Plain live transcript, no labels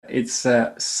It's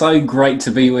so great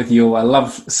to be with you. I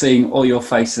love seeing all your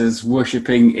faces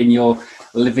worshipping in your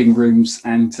living rooms.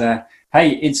 And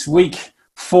hey, it's week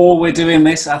 4 we're doing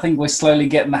this. I think we're slowly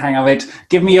getting the hang of it.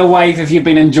 Give me a wave if you've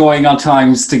been enjoying our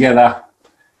times together.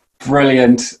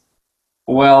 Brilliant.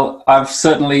 Well, I've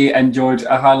certainly enjoyed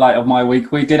a highlight of my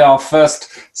week. We did our first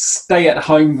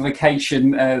stay-at-home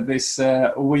vacation this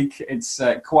week. It's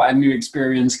quite a new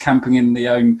experience, camping in the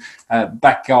own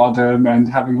back garden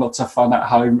and having lots of fun at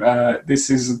home. This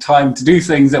is a time to do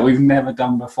things that we've never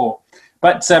done before.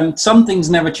 But some things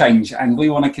never change, and we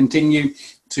want to continue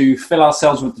to fill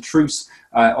ourselves with the truths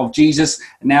of Jesus.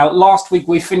 Now, last week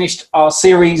we finished our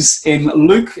series in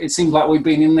Luke. It seems like we've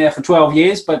been in there for 12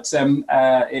 years, but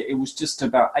it was just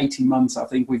about 18 months, I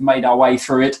think. We've made our way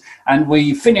through it, and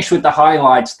we finished with the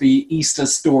highlights, the Easter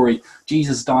story,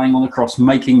 Jesus dying on the cross,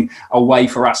 making a way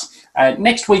for us.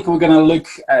 Next week we're going to look,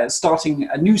 starting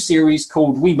a new series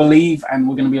called We Believe, and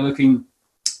we're going to be looking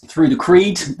through the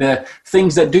creed, the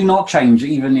things that do not change,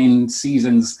 even in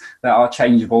seasons that are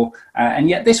changeable. And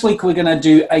yet this week we're going to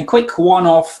do a quick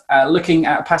one-off looking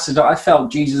at a passage that I felt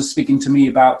Jesus speaking to me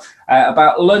about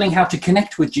learning how to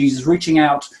connect with Jesus, reaching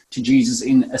out to Jesus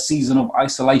in a season of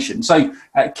isolation. So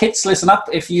kids, listen up.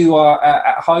 If you are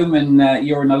at home and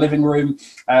you're in a living room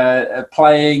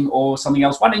playing or something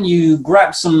else, why don't you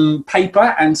grab some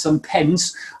paper and some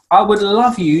pens? I would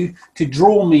love you to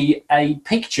draw me a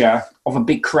picture of a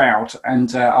big crowd,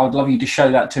 and I would love you to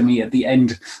show that to me at the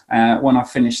end when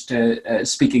I've finished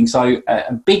speaking. So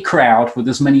a big crowd with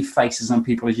as many faces and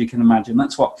people as you can imagine.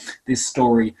 That's what this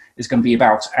story is going to be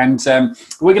about. And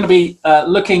we're going to be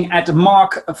looking at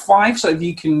Mark 5. So if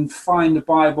you can find the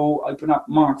Bible, open up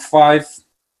Mark 5,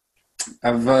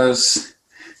 verse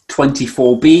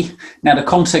 24b. Now the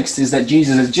context is that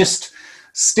Jesus has just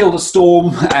stilled a storm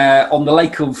on the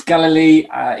Lake of Galilee.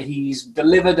 He's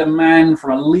delivered a man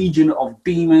from a legion of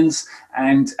demons,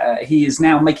 and he is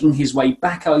now making his way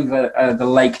back over the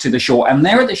lake to the shore. And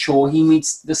there at the shore, he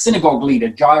meets the synagogue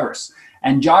leader, Jairus.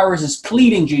 And Jairus is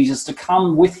pleading Jesus to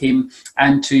come with him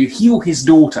and to heal his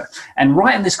daughter. And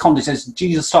right in this context, as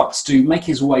Jesus starts to make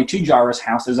his way to Jairus'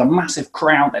 house, there's a massive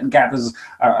crowd that gathers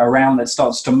around that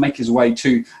starts to make his way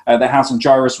to the house of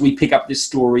Jairus. We pick up this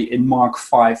story in Mark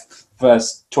 5,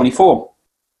 verse 24b.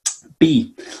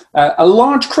 A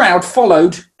large crowd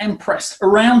followed and pressed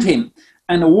around him,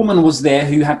 and a woman was there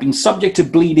who had been subject to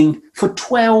bleeding for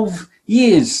 12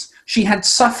 years. She had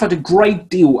suffered a great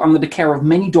deal under the care of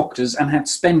many doctors and had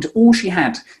spent all she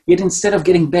had, yet instead of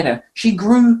getting better, she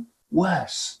grew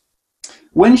worse.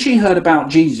 When she heard about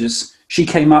Jesus, she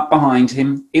came up behind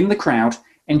him in the crowd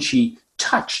and she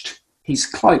touched his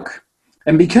cloak.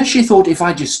 And because she thought, if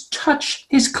I just touch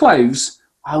his clothes,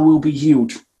 I will be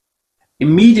healed.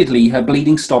 Immediately her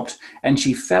bleeding stopped, and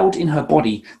she felt in her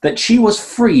body that she was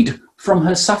freed from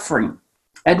her suffering.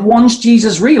 At once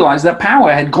Jesus realized that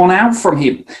power had gone out from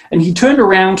him, and he turned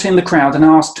around in the crowd and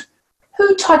asked,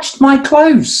 "Who touched my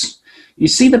clothes?" "You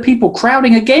see the people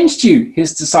crowding against you,"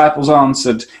 his disciples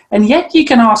answered, "and yet you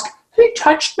can ask, 'Who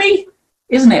touched me?'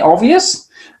 Isn't it obvious?"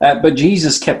 But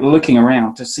Jesus kept looking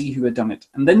around to see who had done it.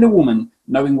 And then the woman,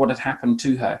 knowing what had happened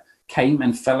to her, came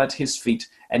and fell at his feet,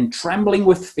 and trembling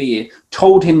with fear,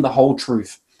 told him the whole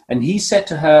truth. And he said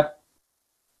to her,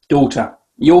 "Daughter,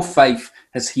 your faith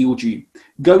has healed you.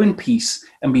 Go in peace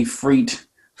and be freed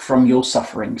from your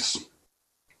sufferings."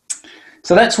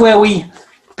 So that's where we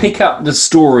pick up the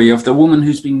story of the woman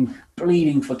who's been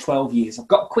bleeding for 12 years. I've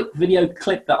got a quick video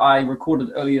clip that I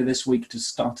recorded earlier this week to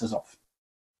start us off.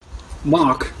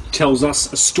 Mark tells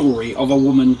us a story of a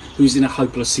woman who's in a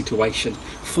hopeless situation.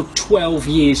 For 12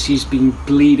 years she's been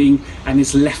bleeding and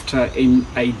has left her in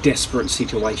a desperate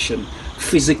situation.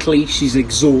 Physically, she's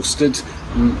exhausted,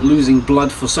 and losing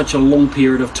blood for such a long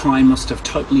period of time must have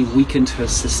totally weakened her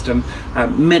system.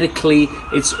 Medically,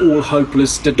 it's all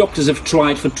hopeless. The doctors have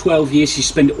tried for 12 years. She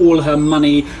spent all her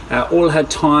money, all her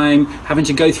time having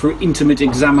to go through intimate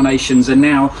examinations, and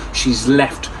now she's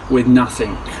left with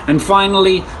nothing. And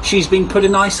finally, she's been put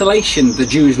in isolation. The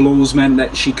Jewish laws meant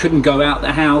that she couldn't go out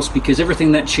the house because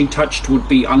everything that she touched would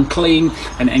be unclean,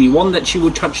 and anyone that she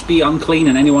would touch be unclean,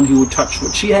 and anyone who would touch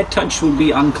what she had touched would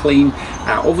be unclean.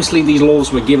 Obviously, these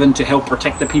laws were given to help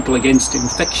protect the people against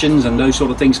infections and those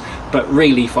sort of things, but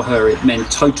really for her it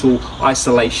meant total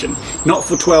isolation. Not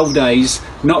for 12 days,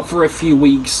 not for a few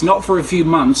weeks, not for a few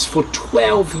months. For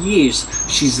 12 years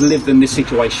she's lived in this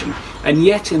situation. And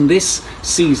yet in this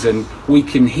season, we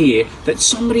can hear that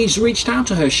somebody's reached out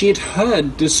to her. She had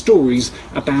heard the stories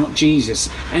about Jesus,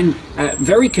 and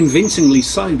very convincingly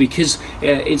so, because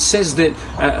it says that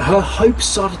her hope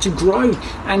started to grow.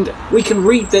 And we can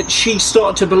read that she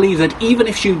started to believe that even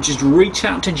if she would just reach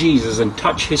out to Jesus and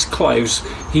touch his clothes,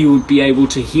 he would be able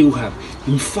to heal her.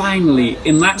 And finally,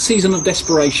 in that season of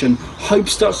desperation, hope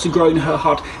starts to grow in her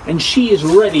heart, and she is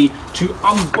ready to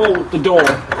unbolt the door.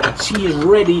 She is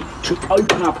ready to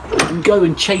open up and go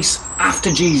and chase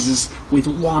after Jesus with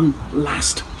one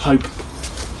last hope.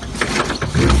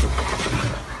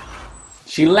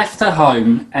 She left her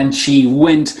home and she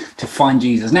went to find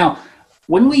Jesus. Now,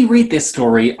 when we read this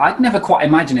story, I'd never quite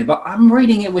imagined it, but I'm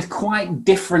reading it with quite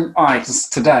different eyes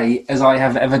today as I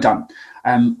have ever done.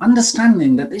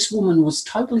 Understanding that this woman was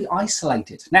totally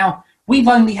isolated. Now, we've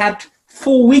only had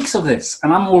 4 weeks of this,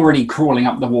 and I'm already crawling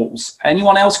up the walls.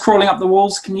 Anyone else crawling up the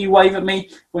walls? Can you wave at me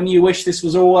when you wish this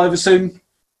was all over soon?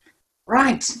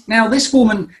 Right, now this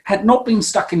woman had not been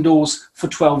stuck indoors for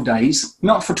 12 days,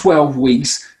 not for 12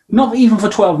 weeks, not even for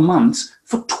 12 months,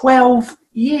 for 12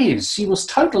 years. She was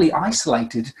totally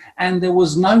isolated, and there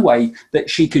was no way that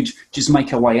she could just make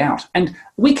her way out. And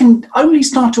we can only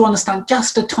start to understand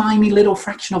just a tiny little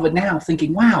fraction of it now,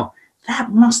 thinking, wow,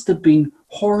 that must have been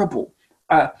horrible.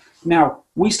 Now,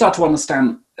 we start to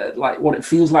understand like what it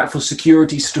feels like for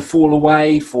securities to fall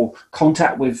away, for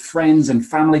contact with friends and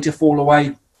family to fall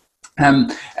away.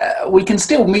 We can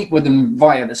still meet with them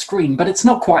via the screen, but it's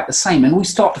not quite the same, and we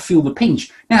start to feel the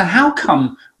pinch. Now, how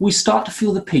come we start to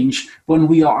feel the pinch when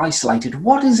we are isolated?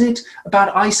 What is it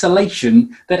about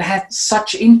isolation that had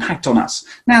such impact on us?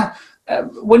 Now,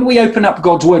 when we open up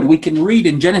God's Word, we can read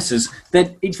in Genesis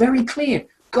that it's very clear.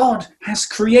 God has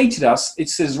created us, it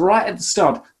says right at the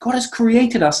start, God has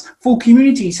created us for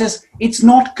community. He says it's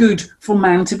not good for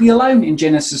man to be alone in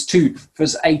Genesis 2,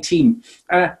 verse 18.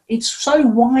 It's so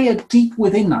wired deep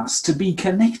within us to be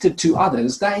connected to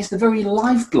others. That is the very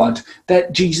lifeblood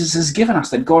that Jesus has given us,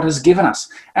 that God has given us.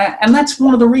 And that's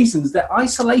one of the reasons that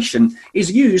isolation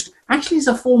is used actually as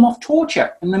a form of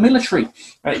torture in the military.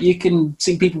 You can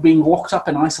see people being locked up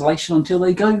in isolation until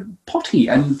they go potty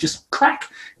and just crack.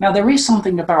 Now, there is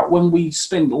something about when we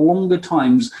spend longer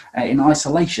times in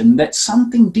isolation that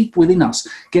something deep within us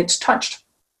gets touched.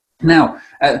 Now,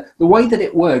 the way that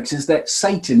it works is that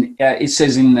Satan, it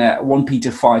says in 1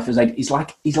 Peter 5, verse 8, he's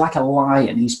like a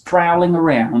lion. He's prowling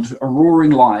around, a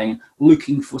roaring lion,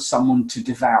 looking for someone to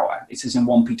devour. It says in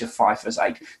 1 Peter 5, verse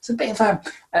 8. It's a bit of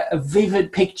a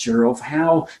vivid picture of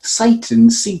how Satan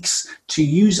seeks to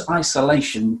use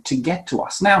isolation to get to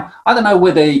us. Now, I don't know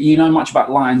whether you know much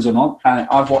about lions or not.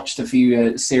 I've watched a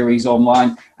few series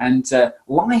online, and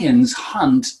lions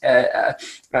hunt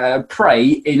prey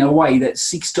in a way that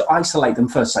seeks to isolate them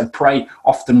first. So prey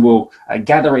often will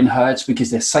gather in herds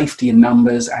because there's safety in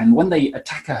numbers, and when they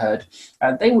attack a herd,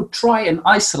 they would try and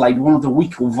isolate one of the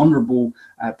weak or vulnerable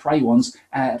prey ones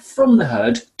from the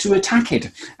herd to attack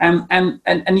it.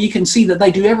 And you can see that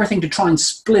they do everything to try and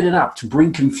split it up, to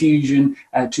bring confusion,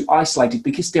 to isolate it,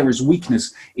 because there is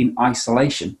weakness in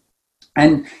isolation.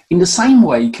 And in the same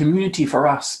way, community for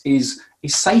us is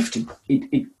safety.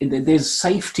 There's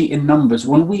safety in numbers.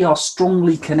 When we are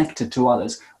strongly connected to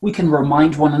others, we can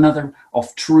remind one another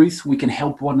of truth, we can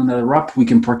help one another up, we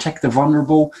can protect the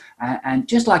vulnerable, and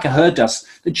just like a herd does,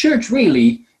 the church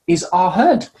really is our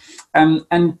herd.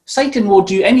 And Satan will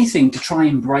do anything to try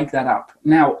and break that up.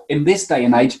 Now, in this day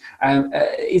and age,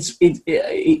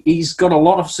 he's got a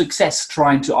lot of success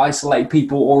trying to isolate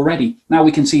people already. Now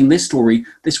we can see in this story,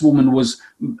 this woman was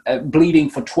bleeding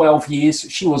for 12 years.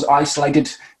 She was isolated.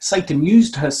 Satan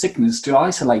used her sickness to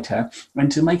isolate her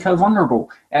and to make her vulnerable.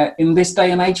 In this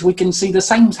day and age, we can see the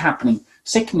same happening.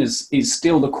 Sickness is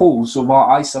still the cause of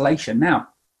our isolation now.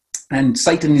 And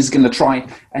Satan is going to try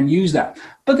and use that.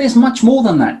 But there's much more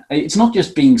than that. It's not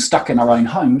just being stuck in our own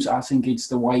homes. I think it's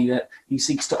the way that he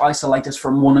seeks to isolate us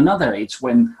from one another. It's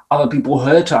when other people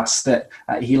hurt us that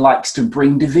he likes to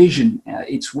bring division.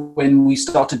 It's when we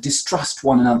start to distrust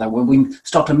one another, when we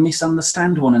start to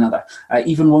misunderstand one another,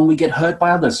 even when we get hurt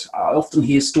by others. I often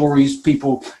hear stories,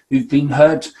 people who've been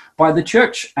hurt by the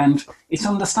church, and it's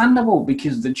understandable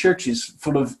because the church is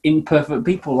full of imperfect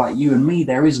people like you and me.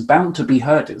 There is bound to be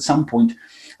hurt at some point.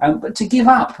 But to give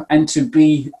up and to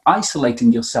be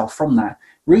isolating yourself from that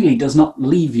really does not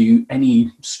leave you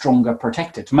any stronger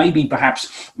protected. Maybe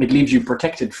perhaps it leaves you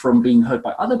protected from being hurt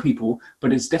by other people,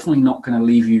 but it's definitely not going to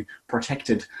leave you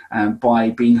protected by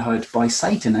being hurt by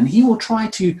Satan, and he will try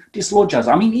to dislodge us.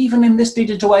 I mean, even in this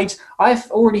digital age,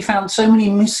 I've already found so many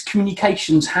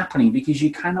miscommunications happening because you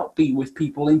cannot be with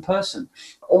people in person.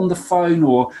 On the phone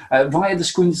or via the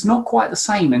screen, it's not quite the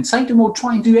same, and Satan will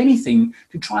try and do anything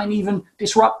to try and even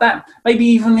disrupt that. Maybe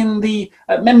even in the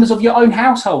members of your own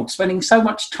household, spending so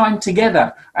much time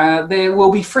together, there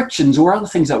will be frictions or other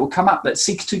things that will come up that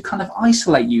seek to kind of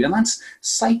isolate you, and that's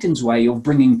Satan's way of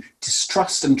bringing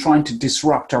distrust and trying to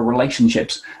disrupt our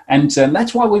relationships. And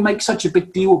that's why we make such a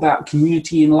big deal about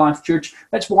community in Life Church.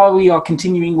 That's why we are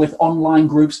continuing with online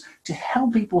groups to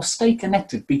help people stay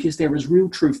connected, because there is real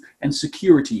truth and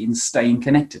security in staying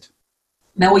connected.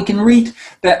 Now we can read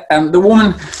that the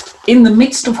woman, in the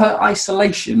midst of her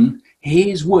isolation,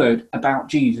 hears word about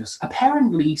Jesus.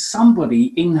 Apparently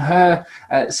somebody in her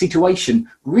situation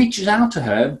reaches out to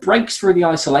her, breaks through the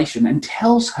isolation and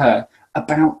tells her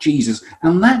about Jesus,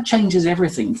 and that changes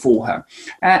everything for her.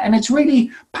 And it's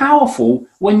really powerful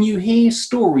when you hear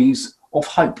stories of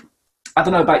hope. I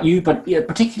don't know about you, but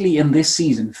particularly in this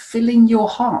season, filling your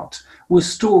heart with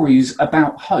stories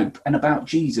about hope and about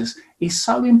Jesus is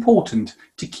so important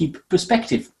to keep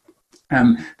perspective.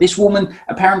 This woman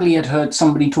apparently had heard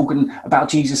somebody talking about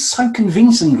Jesus so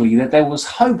convincingly that there was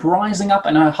hope rising up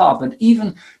in her heart that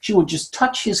even she would just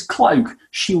touch his cloak,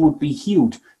 she would be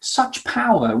healed. Such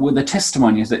power were the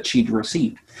testimonies that she'd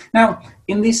received. Now,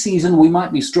 in this season, we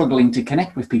might be struggling to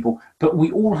connect with people, but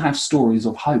we all have stories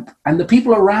of hope. And the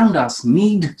people around us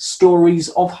need stories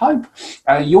of hope.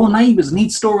 Your neighbors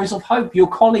need stories of hope. Your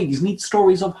colleagues need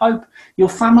stories of hope. Your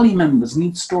family members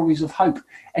need stories of hope.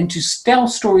 And to tell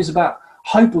stories about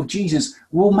hope of Jesus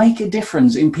will make a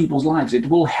difference in people's lives. It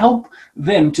will help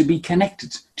them to be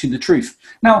connected to the truth.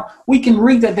 Now, we can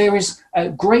read that there is a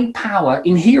great power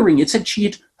in hearing. It said she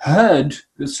had heard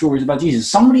the stories about Jesus.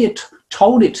 Somebody had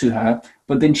told it to her,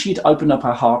 but then she had opened up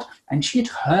her heart and she had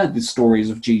heard the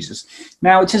stories of Jesus.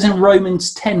 Now, it says in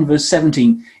Romans 10, verse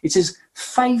 17, it says,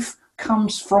 faith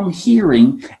comes from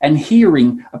hearing, and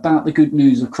hearing about the good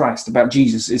news of Christ, about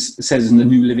Jesus, it says in the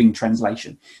New Living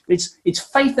Translation. It's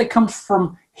faith that comes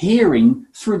from hearing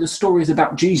through the stories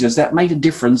about Jesus that made a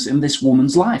difference in this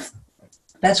woman's life.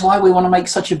 That's why we want to make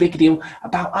such a big deal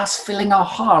about us filling our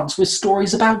hearts with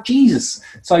stories about Jesus.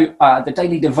 So the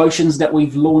daily devotions that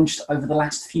we've launched over the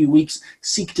last few weeks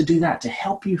seek to do that, to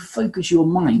help you focus your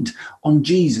mind on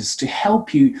Jesus, to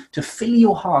help you to fill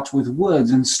your heart with words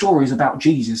and stories about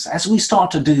Jesus. As we start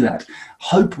to do that,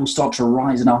 hope will start to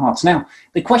rise in our hearts. Now,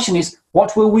 the question is,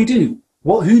 what will we do?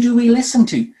 Who do we listen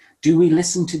to? Do we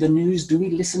listen to the news? Do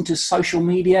we listen to social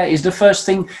media? Is the first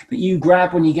thing that you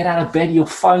grab when you get out of bed your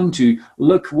phone to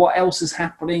look what else is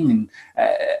happening and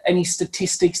any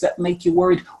statistics that make you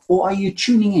worried? Or are you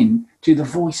tuning in to the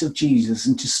voice of Jesus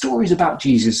and to stories about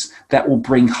Jesus that will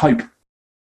bring hope?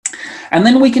 And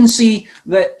then we can see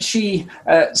that she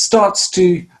starts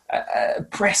to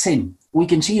press in. We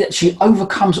can see that she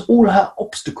overcomes all her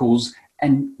obstacles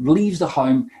and leaves the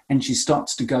home, and she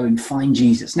starts to go and find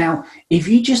Jesus. Now, if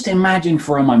you just imagine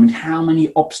for a moment how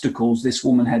many obstacles this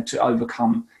woman had to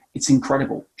overcome, it's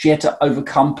incredible. She had to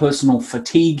overcome personal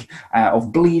fatigue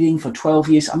of bleeding for 12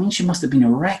 years. I mean, she must have been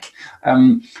a wreck.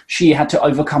 She had to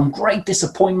overcome great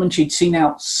disappointment. She'd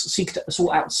seek to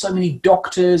sort out so many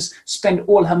doctors, spend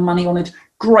all her money on it.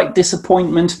 Great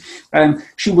disappointment.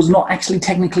 She was not actually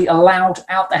technically allowed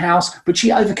out the house, but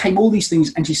she overcame all these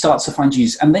things and she starts to find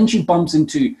Jesus. And then she bumps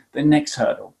into the next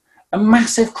hurdle, a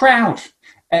massive crowd.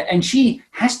 And she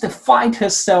has to fight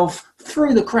herself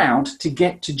through the crowd to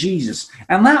get to Jesus.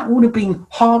 And that would have been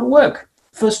hard work.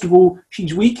 First of all,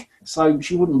 she's weak, so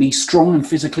she wouldn't be strong and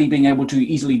physically being able to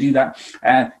easily do that.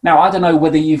 Now, I don't know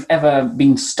whether you've ever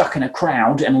been stuck in a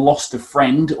crowd and lost a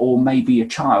friend or maybe a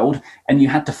child, and you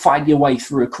had to fight your way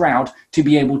through a crowd to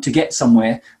be able to get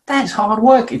somewhere. That's hard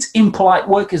work. It's impolite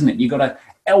work, isn't it? You've got to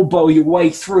elbow your way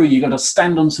through. You've got to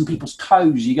stand on some people's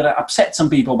toes. You've got to upset some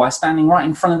people by standing right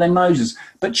in front of their noses.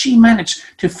 But she managed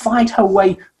to fight her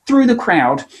way through the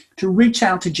crowd to reach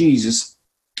out to Jesus,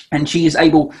 and she is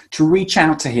able to reach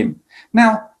out to him.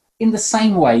 Now, in the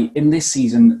same way, in this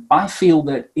season, I feel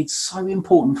that it's so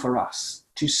important for us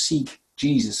to seek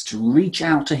Jesus, to reach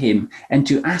out to him and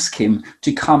to ask him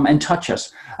to come and touch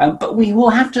us. But we will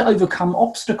have to overcome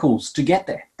obstacles to get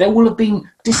there. There will have been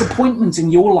disappointments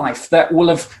in your life that will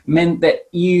have meant that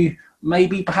you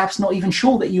maybe perhaps not even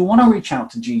sure that you want to reach out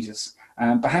to Jesus.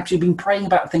 Perhaps you've been praying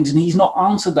about things and he's not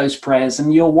answered those prayers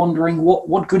and you're wondering,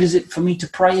 what good is it for me to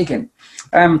pray again?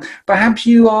 Perhaps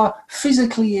you are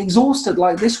physically exhausted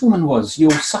like this woman was. You're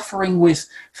suffering with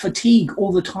fatigue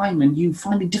all the time and you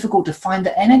find it difficult to find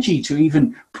the energy to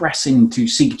even press in to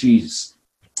seek Jesus.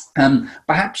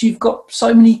 Perhaps you've got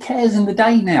so many cares in the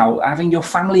day now, having your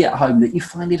family at home, that you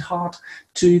find it hard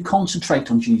to concentrate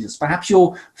on Jesus. Perhaps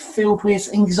you're filled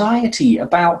with anxiety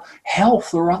about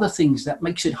health or other things that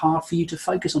makes it hard for you to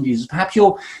focus on Jesus. Perhaps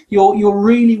you're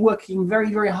really working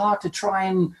very, very hard to try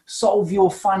and solve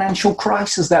your financial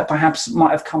crisis that perhaps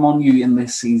might have come on you in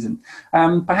this season.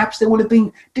 Perhaps there would have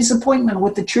been disappointment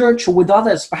with the church or with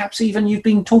others. Perhaps even you've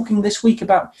been talking this week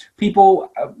about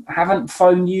people haven't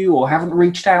phoned you or haven't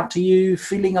reached out to you,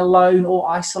 feeling alone or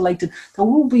isolated. There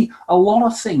will be a lot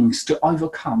of things to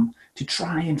overcome to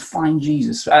try and find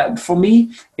Jesus. For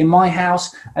me, in my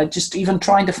house, just even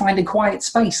trying to find a quiet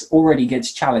space already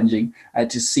gets challenging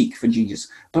to seek for Jesus.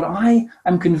 But I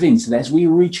am convinced that as we're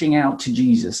reaching out to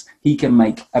Jesus, he can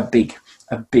make a big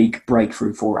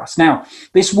breakthrough for us. Now,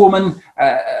 this woman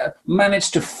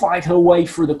managed to fight her way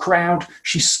through the crowd.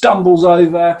 She stumbles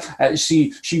over,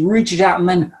 she reaches out, and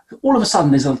then all of a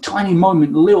sudden there's a tiny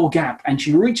moment, a little gap, and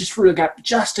she reaches through the gap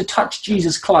just to touch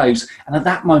Jesus' clothes. And at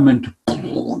that moment,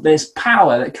 there's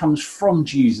power that comes from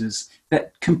Jesus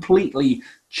that completely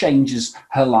changes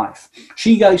her life.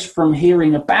 She goes from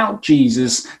hearing about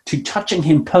Jesus to touching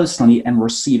him personally and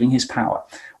receiving his power.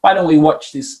 Why don't we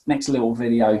watch this next little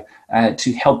video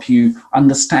to help you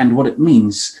understand what it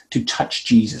means to touch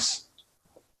Jesus?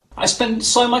 I spent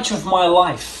so much of my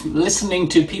life listening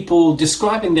to people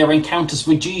describing their encounters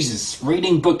with Jesus,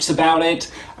 reading books about it,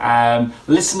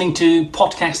 listening to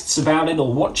podcasts about it,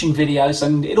 or watching videos,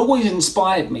 and it always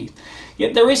inspired me.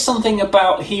 Yet there is something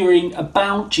about hearing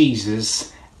about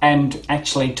Jesus and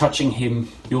actually touching him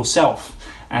yourself.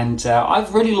 And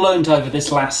I've really learned over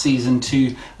this last season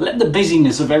to let the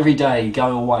busyness of every day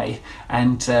go away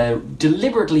and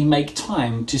deliberately make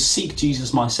time to seek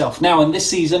Jesus myself. Now, in this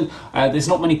season, there's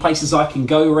not many places I can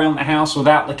go around the house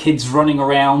without the kids running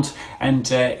around.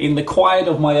 And in the quiet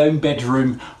of my own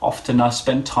bedroom, often I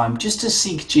spend time just to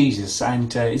seek Jesus.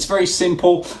 And it's very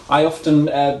simple. I often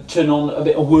turn on a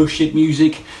bit of worship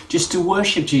music just to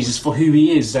worship Jesus for who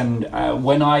he is. And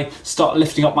when I start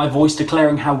lifting up my voice,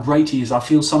 declaring how great he is, I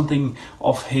feel something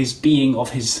of his being,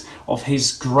 of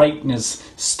his greatness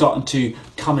starting to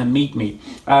come and meet me.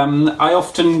 I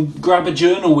often grab a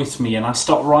journal with me and I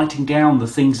start writing down the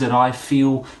things that I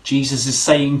feel Jesus is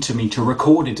saying to me, to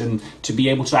record it and to be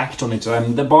able to act on it.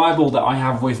 The Bible that I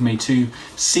have with me, to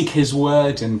seek his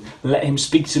word and let him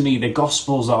speak to me. The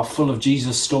Gospels are full of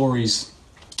Jesus stories.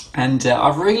 And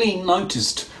I've really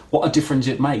noticed what a difference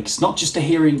it makes, not just to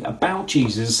hearing about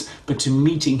Jesus, but to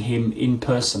meeting him in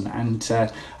person.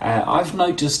 And I've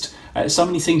noticed so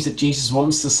many things that Jesus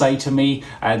wants to say to me,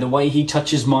 the way he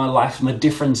touches my life and the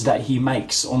difference that he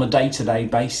makes on a day-to-day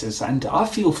basis. And I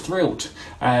feel thrilled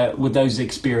with those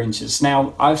experiences.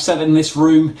 Now, I've sat in this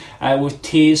room with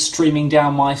tears streaming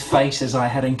down my face as I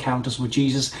had encounters with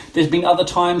Jesus. There's been other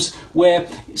times where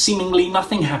seemingly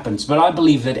nothing happens, but I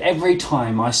believe that every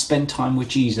time I spend time with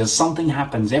Jesus, something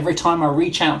happens. Every time I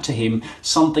reach out to him,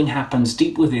 something happens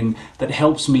deep within that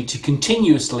helps me to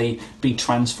continuously be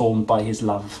transformed by his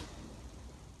love.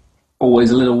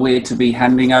 Always a little weird to be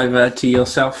handing over to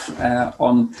yourself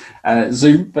on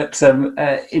Zoom, but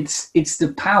it's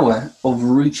the power of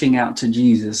reaching out to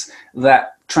Jesus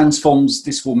that transforms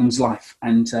this woman's life.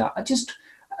 And I just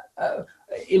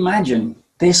imagine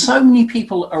there's so many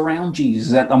people around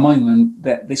Jesus at the moment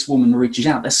that this woman reaches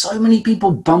out. There's so many people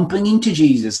bumping into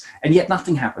Jesus, and yet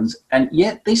nothing happens. And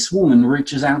yet this woman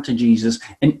reaches out to Jesus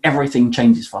and everything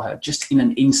changes for her just in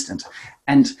an instant.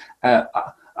 And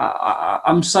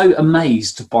I'm so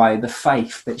amazed by the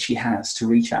faith that she has to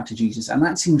reach out to Jesus, and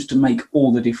that seems to make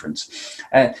all the difference.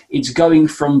 It's going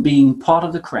from being part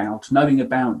of the crowd, knowing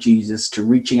about Jesus, to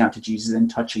reaching out to Jesus and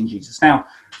touching Jesus. Now,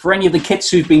 for any of the kids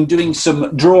who've been doing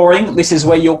some drawing, this is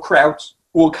where your crowds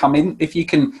will come in. If you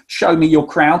can show me your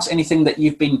crowds, anything that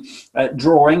you've been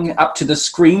drawing up to the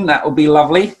screen, that would be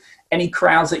lovely. Any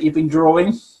crowds that you've been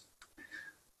drawing?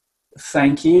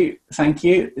 Thank you.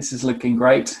 This is looking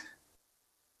great.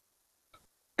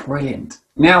 Brilliant.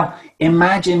 Now,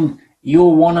 imagine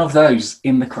you're one of those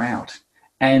in the crowd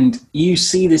and you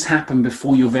see this happen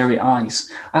before your very eyes.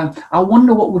 I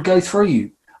wonder what would go through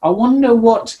you. I wonder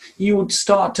what you would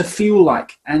start to feel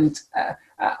like. And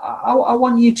I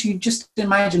want you to just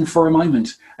imagine for a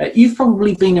moment. You've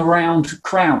probably been around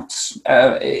crowds.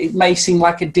 It may seem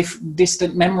like a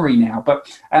distant memory now,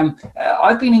 but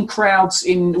I've been in crowds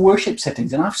in worship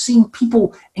settings and I've seen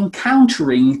people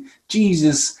encountering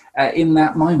Jesus in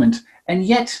that moment. And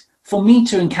yet, for me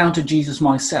to encounter Jesus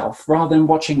myself, rather than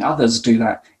watching others do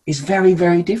that, is very,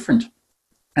 very different.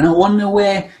 And I wonder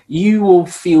where you will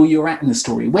feel you're at in the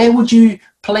story. Where would you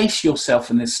place yourself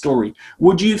in this story?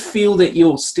 Would you feel that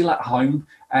you're still at home,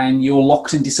 and you're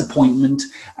locked in disappointment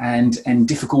and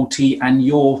difficulty, and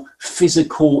your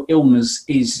physical illness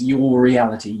is your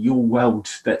reality, your world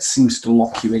that seems to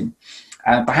lock you in.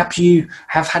 Perhaps you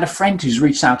have had a friend who's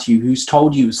reached out to you, who's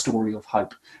told you a story of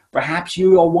hope. Perhaps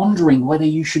you are wondering whether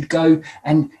you should go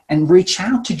and reach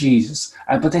out to Jesus,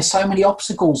 but there's so many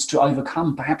obstacles to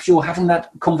overcome. Perhaps you're having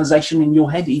that conversation in your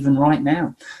head even right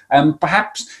now.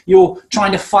 Perhaps you're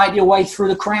trying to fight your way through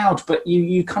the crowd, but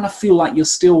you kind of feel like you're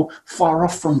still far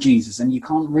off from Jesus and you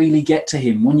can't really get to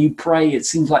him. When you pray, it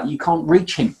seems like you can't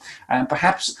reach him.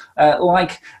 Perhaps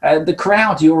like the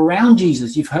crowd, you're around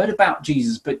Jesus, you've heard about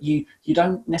Jesus, but you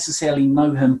don't necessarily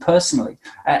know him personally.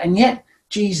 And yet,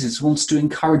 Jesus wants to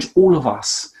encourage all of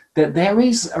us that there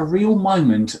is a real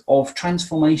moment of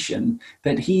transformation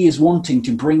that he is wanting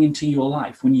to bring into your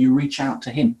life when you reach out to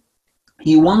him.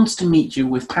 He wants to meet you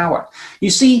with power. You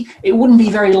see, it wouldn't be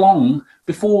very long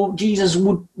before Jesus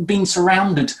would have been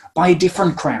surrounded by a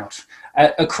different crowd.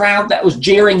 A crowd that was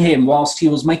jeering him whilst he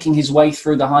was making his way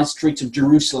through the high streets of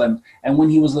Jerusalem, and when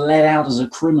he was led out as a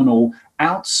criminal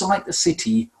outside the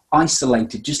city,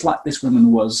 isolated, just like this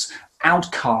woman was,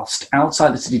 outcast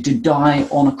outside the city to die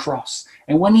on a cross.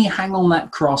 And when he hung on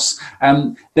that cross,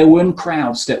 there weren't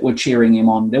crowds that were cheering him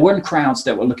on. There weren't crowds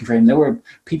that were looking for him. There were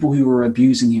people who were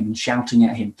abusing him and shouting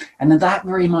at him. And at that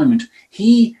very moment,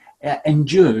 he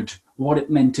endured what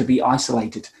it meant to be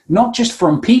isolated. Not just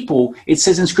from people, it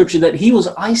says in scripture that he was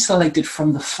isolated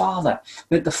from the Father,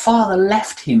 that the Father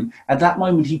left him. At that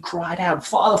moment he cried out,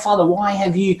 Father, Father, why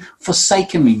have you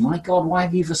forsaken me? My God, why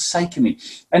have you forsaken me?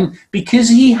 And because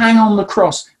he hung on the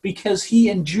cross, because he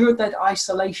endured that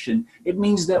isolation, it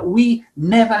means that we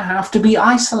never have to be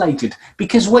isolated.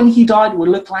 Because when he died, we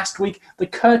looked last week, the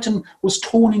curtain was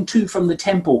torn in two from the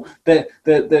temple. The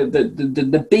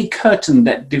big curtain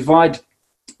that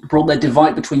brought that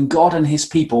divide between God and his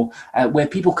people, where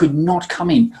people could not come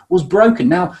in, was broken.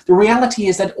 Now, the reality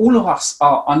is that all of us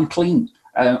are unclean.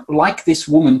 Like this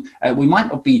woman, we might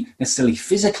not be necessarily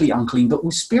physically unclean, but we're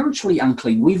spiritually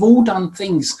unclean. We've all done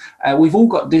things. We've all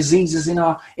got diseases in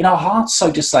our hearts,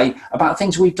 so to say, about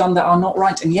things we've done that are not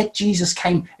right. And yet Jesus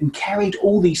came and carried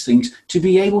all these things to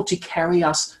be able to carry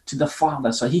us to the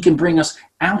Father, so he can bring us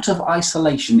out of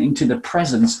isolation into the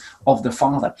presence of the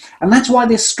Father. And that's why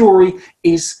this story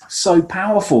is so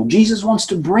powerful. Jesus wants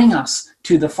to bring us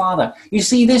to the Father. You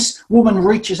see, this woman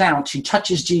reaches out, she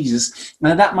touches Jesus,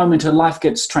 and at that moment her life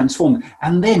gets transformed.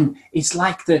 And then it's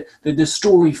like the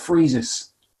story freezes.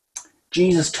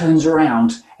 Jesus turns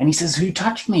around and he says, who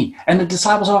touched me? And the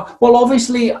disciples are, well,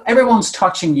 obviously everyone's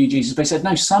touching you, Jesus. But he said,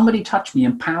 no, somebody touched me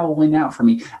and power went out from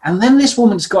me. And then this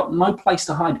woman's got no place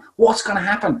to hide. What's going to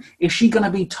happen? Is she going to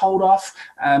be told off?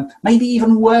 Maybe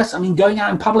even worse. I mean, going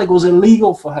out in public was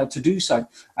illegal for her to do so.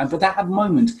 But at that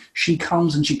moment, she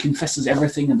comes and she confesses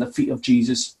everything at the feet of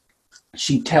Jesus.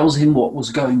 She tells him what was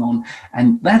going on,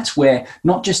 and that's where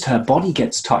not just her body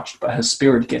gets touched, but her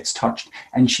spirit gets touched,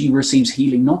 and she receives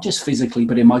healing, not just physically,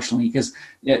 but emotionally, because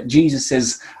Jesus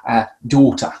says,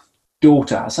 daughter,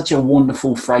 such a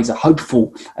wonderful phrase, a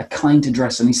hopeful, a kind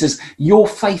address. And he says, your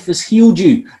faith has healed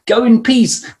you. Go in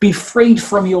peace, be freed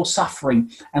from your suffering.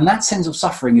 And that sense of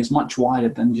suffering is much wider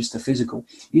than just the physical.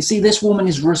 You see, this woman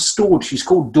is restored. She's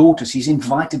called daughter. She's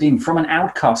invited in. From an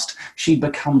outcast, she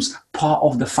becomes part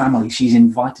of the family. She's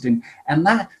invited in. And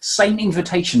that same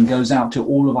invitation goes out to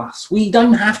all of us. We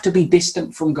don't have to be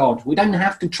distant from God. We don't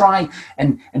have to try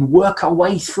and work our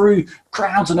way through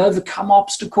crowds and overcome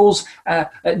obstacles.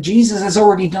 Jesus has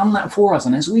already done that for us.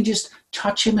 And as we just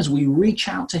touch him, as we reach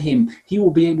out to him, he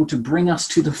will be able to bring us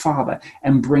to the Father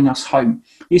and bring us home.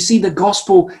 You see, the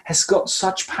gospel has got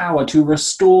such power to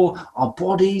restore our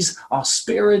bodies, our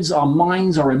spirits, our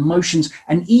minds, our emotions.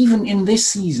 And even in this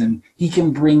season, he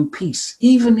can bring peace.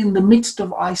 Even in the midst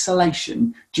of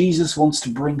isolation, Jesus wants to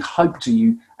bring hope to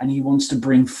you, and he wants to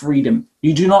bring freedom.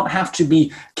 You do not have to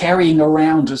be carrying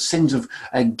around a sense of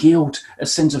guilt, a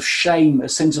sense of shame, a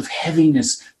sense of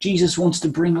heaviness. Jesus wants to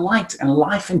bring light and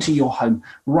life into your home,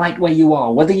 right where you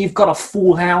are. Whether you've got a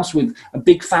full house with a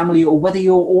big family or whether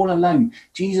you're all alone,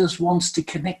 Jesus wants to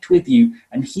connect with you,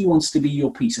 and he wants to be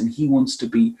your peace, and he wants to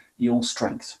be your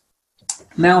strength.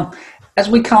 Now, as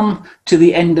we come to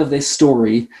the end of this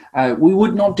story, we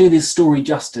would not do this story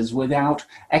justice without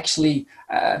actually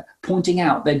pointing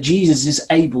out that Jesus is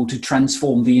able to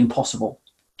transform the impossible.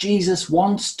 Jesus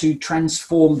wants to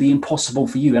transform the impossible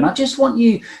for you. And I just want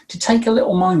you to take a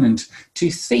little moment to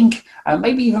think,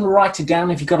 maybe even write it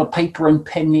down if you've got a paper and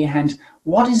pen in your hand.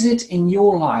 what is it in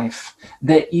your life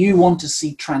that you want to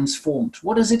see transformed?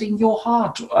 What is it in your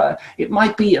heart? It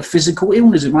might be a physical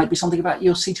illness. It might be something about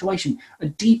your situation, a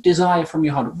deep desire from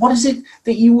your heart. What is it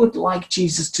that you would like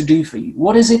Jesus to do for you?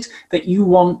 What is it that you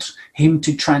want him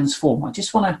to transform? I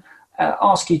just want to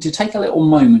ask you to take a little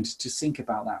moment to think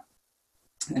about that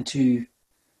and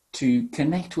to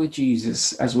connect with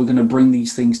Jesus as we're going to bring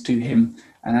these things to him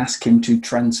and ask him to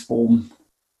transform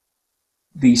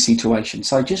these situations.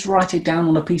 So just write it down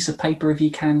on a piece of paper if you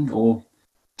can, or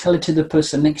tell it to the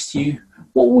person next to you.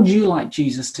 What would you like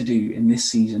Jesus to do in this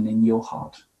season in your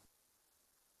heart?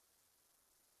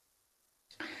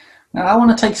 Now, I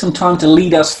want to take some time to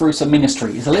lead us through some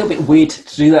ministry. It's a little bit weird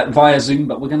to do that via Zoom,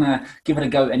 but we're going to give it a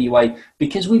go anyway,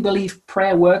 because we believe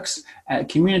prayer works,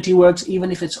 community works,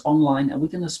 even if it's online, and we're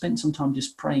going to spend some time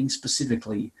just praying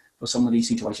specifically for some of these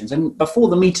situations. And before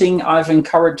the meeting, I've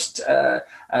encouraged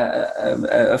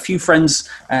a few friends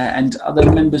and other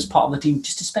members, part of the team,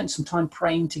 just to spend some time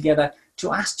praying together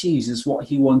to ask Jesus what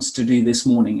he wants to do this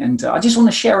morning. And I just want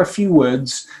to share a few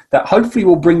words that hopefully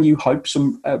will bring you hope,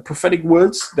 some prophetic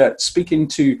words that speak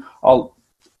into our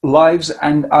lives.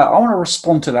 And I want to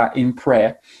respond to that in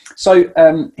prayer.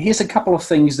 So here's a couple of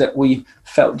things that we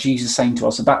felt Jesus saying to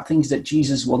us about things that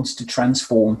Jesus wants to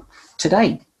transform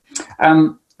today.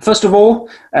 First of all,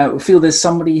 we feel there's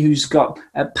somebody who's got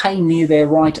a pain near their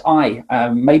right eye,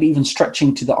 maybe even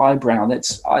stretching to the eyebrow.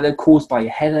 That's either caused by a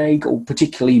headache or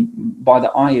particularly by the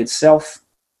eye itself.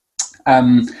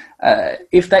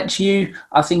 If that's you,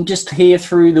 I think just hear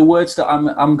through the words that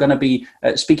I'm going to be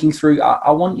speaking through. I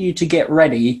want you to get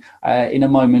ready in a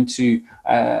moment to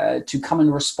come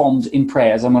and respond in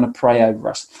prayer as I'm going to pray over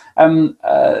us.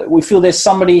 We feel there's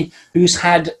somebody who's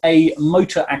had a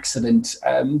motor accident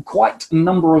quite a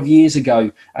number of years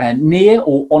ago near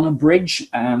or on a bridge,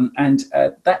 and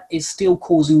that is still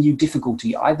causing you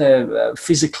difficulty, either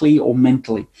physically or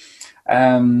mentally.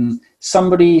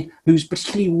 Somebody who's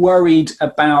particularly worried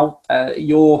about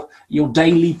your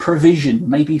daily provision,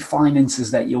 maybe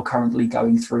finances that you're currently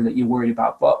going through that you're worried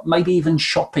about, but maybe even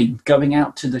shopping, going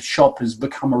out to the shop has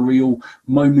become a real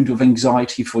moment of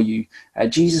anxiety for you.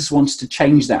 Jesus wants to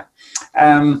change that.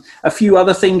 A few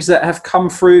other things that have come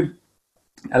through.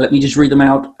 Let me just read them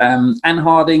out. Anne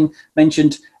Harding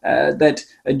mentioned that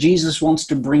Jesus wants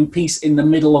to bring peace in the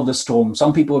middle of the storm.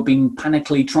 Some people have been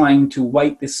panically trying to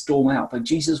wait this storm out, but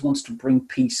Jesus wants to bring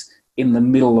peace in the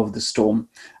middle of the storm.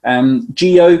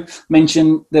 Gio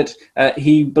mentioned that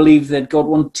he believed that God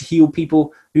wanted to heal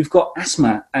people who've got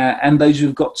asthma and those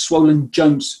who've got swollen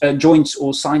joints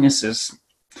or sinuses.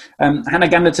 Hannah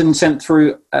Ganderton sent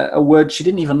through a word. She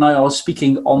didn't even know I was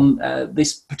speaking on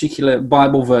this particular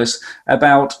Bible verse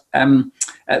about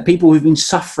people who've been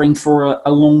suffering for a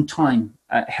long time,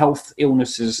 health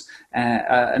illnesses,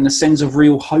 and a sense of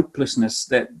real hopelessness,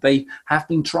 that they have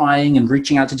been trying and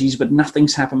reaching out to Jesus, but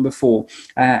nothing's happened before.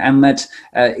 And that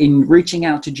in reaching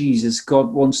out to Jesus,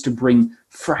 God wants to bring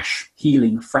fresh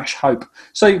healing, fresh hope.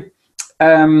 So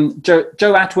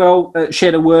Jo Atwell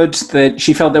shared a word that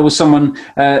she felt there was someone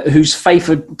whose faith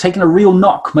had taken a real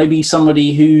knock, maybe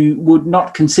somebody who would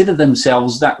not consider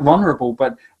themselves that vulnerable,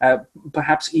 but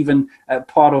perhaps even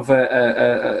part of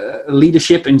a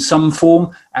leadership in some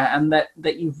form, and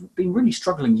that you've been really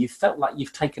struggling. You felt like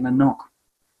you've taken a knock.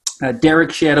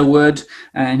 Derek shared a word,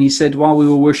 and he said, while we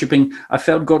were worshipping, I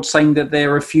felt God saying that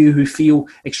there are a few who feel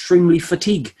extremely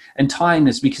fatigue and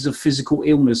tiredness because of physical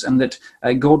illness, and that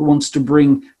God wants to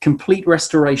bring complete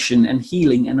restoration and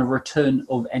healing and a return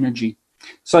of energy.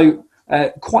 So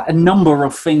quite a number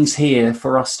of things here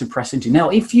for us to press into. Now,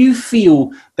 if you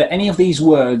feel that any of these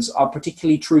words are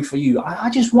particularly true for you, I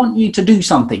just want you to do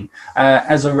something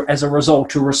as a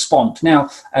result to respond. Now,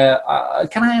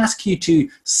 can I ask you to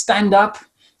stand up?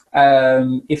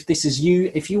 If this is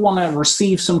you, if you want to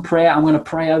receive some prayer, I'm going to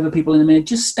pray over people in a minute.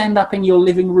 Just stand up in your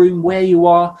living room where you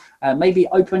are, maybe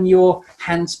open your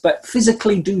hands, but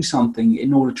physically do something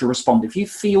in order to respond. If you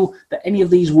feel that any of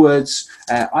these words,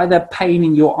 either pain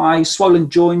in your eyes, swollen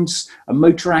joints, a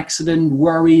motor accident,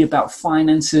 worry about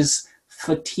finances,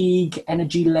 fatigue,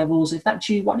 energy levels, if that's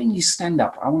you, why don't you stand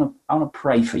up? I want to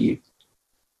pray for you.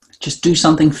 Just do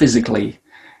something physically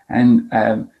and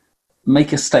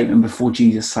make a statement before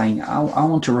Jesus saying, I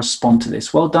want to respond to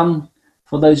this. Well done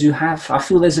for those who have. I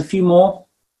feel there's a few more.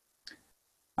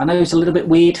 I know it's a little bit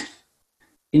weird.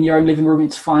 In your own living room,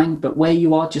 it's fine. But where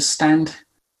you are, just stand.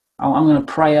 I'm going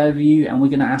to pray over you, and we're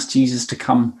going to ask Jesus to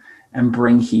come and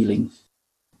bring healing.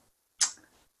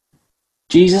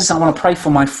 Jesus, I want to pray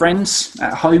for my friends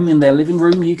at home in their living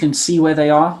room. You can see where they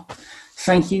are.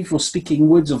 Thank you for speaking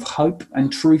words of hope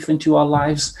and truth into our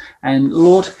lives. And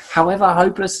Lord, however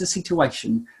hopeless the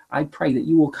situation, I pray that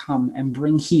you will come and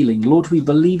bring healing. Lord, we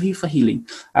believe you for healing.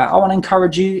 I want to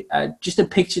encourage you just to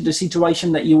picture the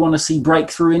situation that you want to see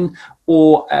breakthrough in,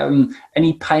 or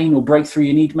any pain or breakthrough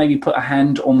you need. Maybe put a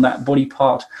hand on that body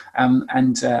part,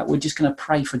 and we're just going to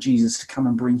pray for Jesus to come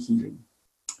and bring healing.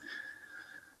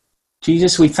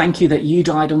 Jesus, we thank you that you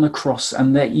died on the cross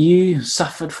and that you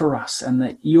suffered for us and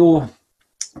that your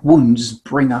wounds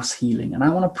bring us healing. And I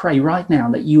want to pray right now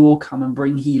that you will come and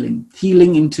bring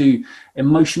healing into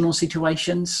emotional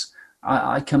situations.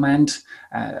 I command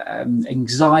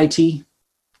anxiety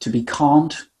to be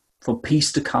calmed, for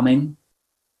peace to come in.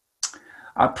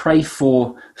 I pray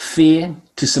for fear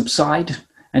to subside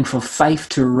and for faith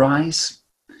to rise.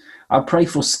 I pray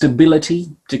for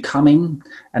stability to come in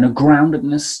and a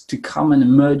groundedness to come and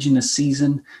emerge in a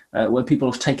season where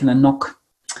people have taken a knock.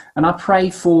 And I pray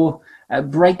for a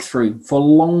breakthrough for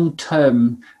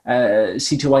long-term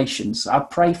situations. I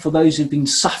pray for those who've been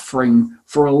suffering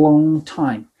for a long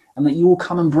time, and that you will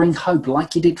come and bring hope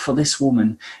like you did for this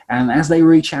woman. And as they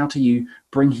reach out to you,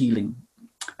 bring healing.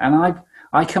 And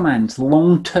I command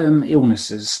long-term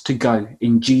illnesses to go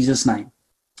in Jesus' name.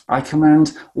 I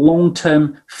command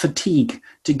long-term fatigue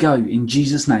to go in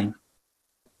Jesus' name.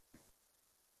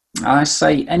 I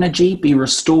say energy be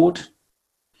restored.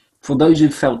 For those who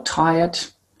felt tired,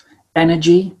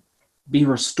 energy be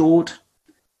restored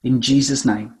in Jesus'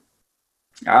 name.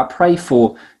 I pray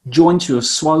for joints who are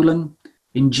swollen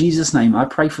in Jesus' name. I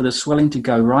pray for the swelling to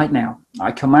go right now.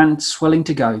 I command swelling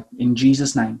to go in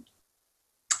Jesus' name.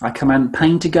 I command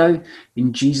pain to go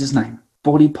in Jesus' name.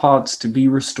 Body parts to be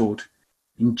restored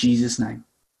in Jesus' name.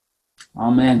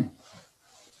 Amen.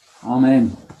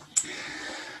 Amen.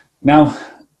 Now,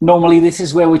 normally this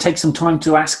is where we take some time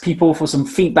to ask people for some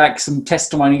feedback, some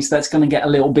testimonies. That's going to get a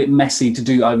little bit messy to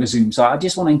do over Zoom. So I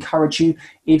just want to encourage you,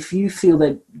 if you feel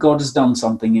that God has done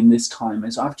something in this time,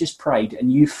 as I've just prayed,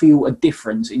 and you feel a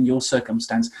difference in your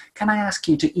circumstance, can I ask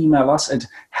you to email us at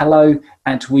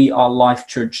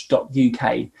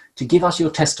hello@wearelifechurch.uk to give us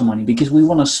your testimony, because we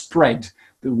want to spread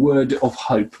the word of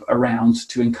hope around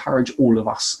to encourage all of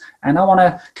us. And I want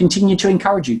to continue to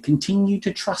encourage you, continue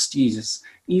to trust Jesus,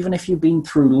 even if you've been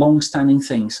through long-standing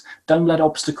things. Don't let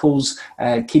obstacles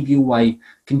keep you away.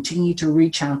 Continue to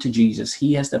reach out to Jesus.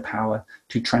 He has the power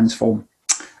to transform.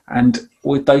 And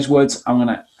with those words, I'm going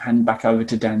to hand back over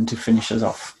to Dan to finish us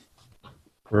off.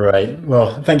 Great.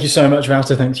 Well, thank you so much,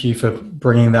 Wouter. Thank you for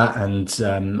bringing that, and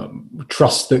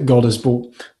trust that God has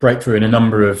brought breakthrough in a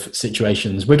number of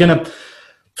situations. We're going to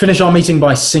finish our meeting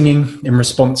by singing in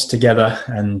response together,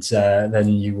 and then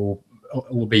you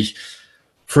will be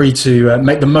free to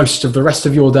make the most of the rest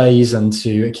of your days and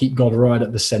to keep God right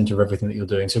at the center of everything that you're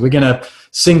doing. So we're going to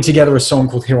sing together a song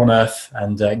called Here on Earth,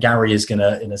 and Gary is going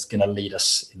to lead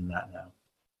us in that now.